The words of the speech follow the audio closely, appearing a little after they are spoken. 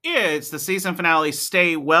It's the season finale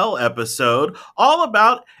Stay Well episode, all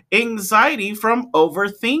about anxiety from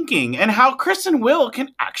overthinking and how Chris and Will can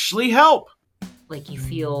actually help. Like you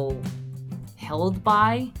feel held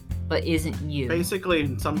by, but isn't you. Basically,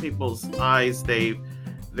 in some people's eyes, they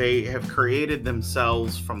have created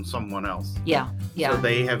themselves from someone else. Yeah. So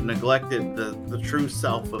they have neglected the true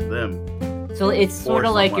self of them. So it's sort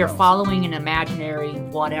of like you're following an imaginary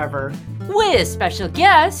whatever with special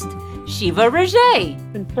guest Shiva Raje.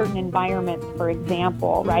 In certain environments, for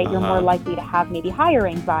example, right, you're more likely to have maybe higher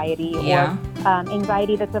anxiety or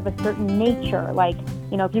anxiety that's of a certain nature. Like,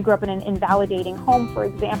 you know, if you grew up in an invalidating home, for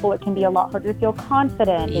example, it can be a lot harder to feel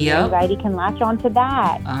confident. And anxiety can latch onto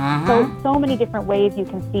that. So many different ways you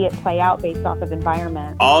can see it play out based off of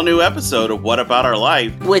environment. All new episode of What About Our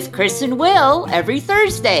Life with Chris and Will every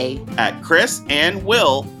Thursday at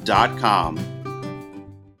chrisandwill.com.